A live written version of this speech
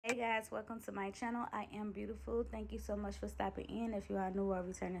guys, welcome to my channel. I am beautiful. Thank you so much for stopping in if you are new or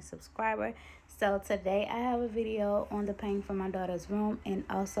returning subscriber. So today I have a video on the paint for my daughter's room and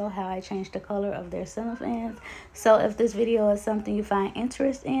also how I changed the color of their ceiling fans. So if this video is something you find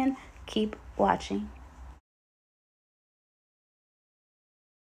interest in, keep watching.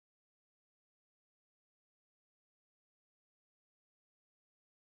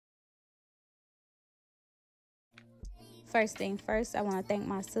 First thing first, I want to thank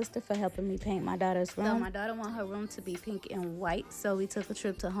my sister for helping me paint my daughter's room. So my daughter wants her room to be pink and white, so we took a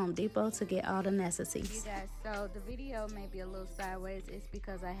trip to Home Depot to get all the necessities. You guys, so the video may be a little sideways. It's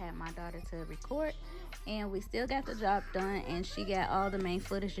because I had my daughter to record, and we still got the job done, and she got all the main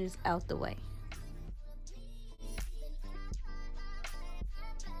footages out the way.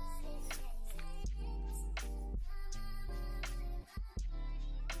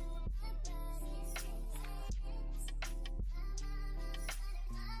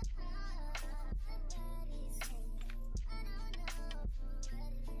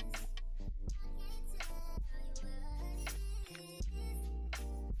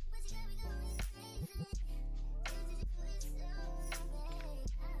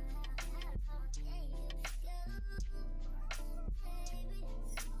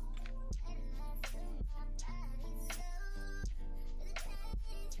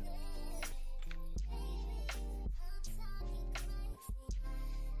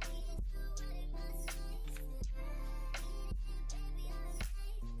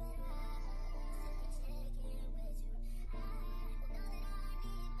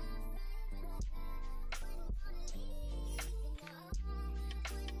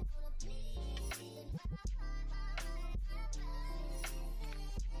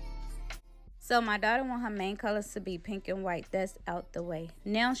 So my daughter wants her main colors to be pink and white. That's out the way.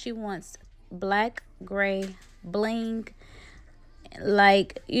 Now she wants black, gray, bling,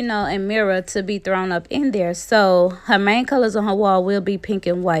 like, you know, and mirror to be thrown up in there. So her main colors on her wall will be pink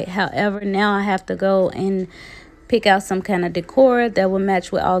and white. However, now I have to go and pick out some kind of decor that will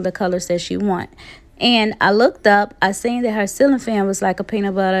match with all the colors that she wants. And I looked up, I seen that her ceiling fan was like a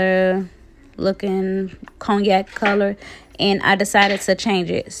peanut butter looking cognac color, and I decided to change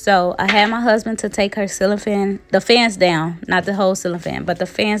it. So I had my husband to take her ceiling fan, the fans down, not the whole ceiling fan, but the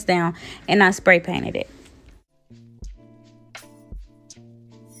fans down, and I spray painted it.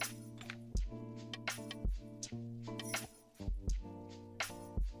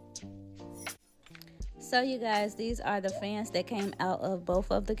 So you guys, these are the fans that came out of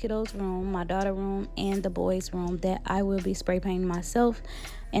both of the kiddos' room, my daughter's room and the boys' room, that I will be spray painting myself,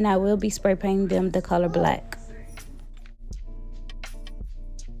 and I will be spray painting them the color black.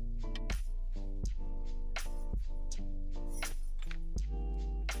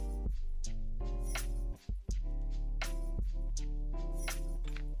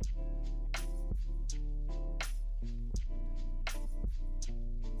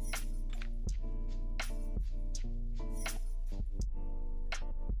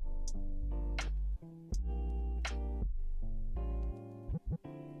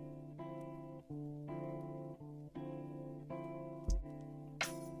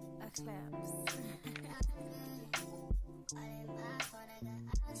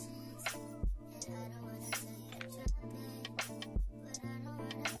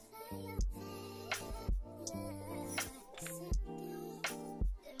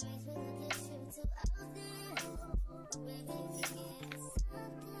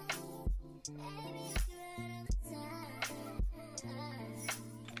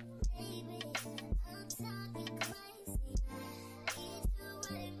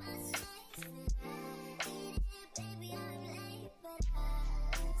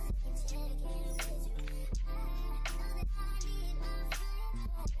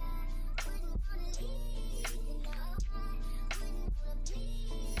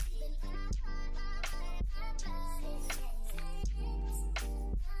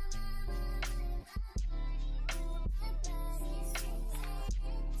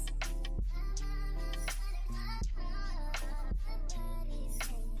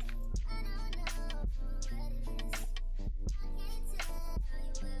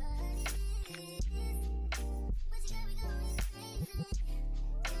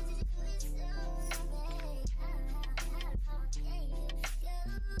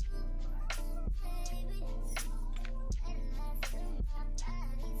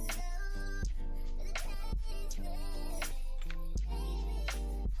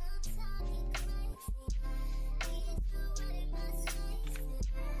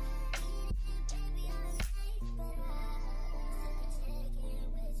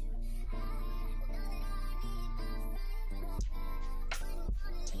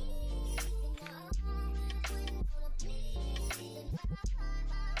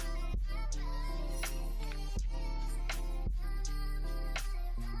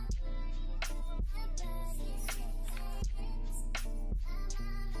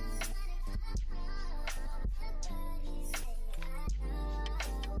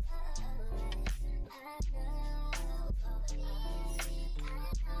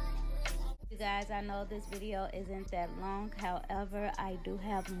 guys, I know this video isn't that long. However, I do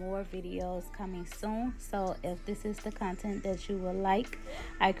have more videos coming soon. So if this is the content that you would like,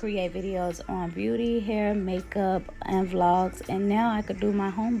 I create videos on beauty, hair, makeup, and vlogs. And now I could do my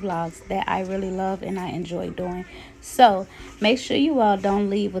home vlogs that I really love and I enjoy doing. So make sure you all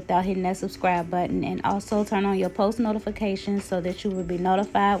don't leave without hitting that subscribe button, and also turn on your post notifications so that you will be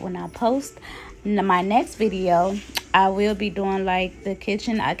notified when I post my next video. I will be doing like the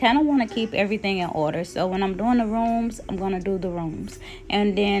kitchen. I kind of want to keep everything in order, so when I'm doing the rooms, I'm gonna do the rooms,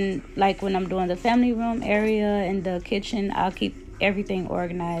 and then like when I'm doing the family room area and the kitchen, I'll keep everything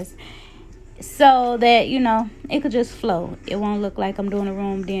organized so that, you know, it could just flow. It won't look like I'm doing a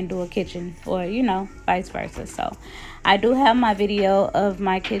room then do a kitchen, or, you know, vice versa. So I do have my video of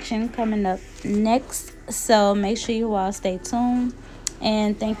my kitchen coming up next, so make sure you all stay tuned,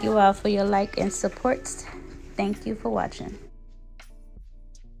 and thank you all for your like and support. Thank you for watching.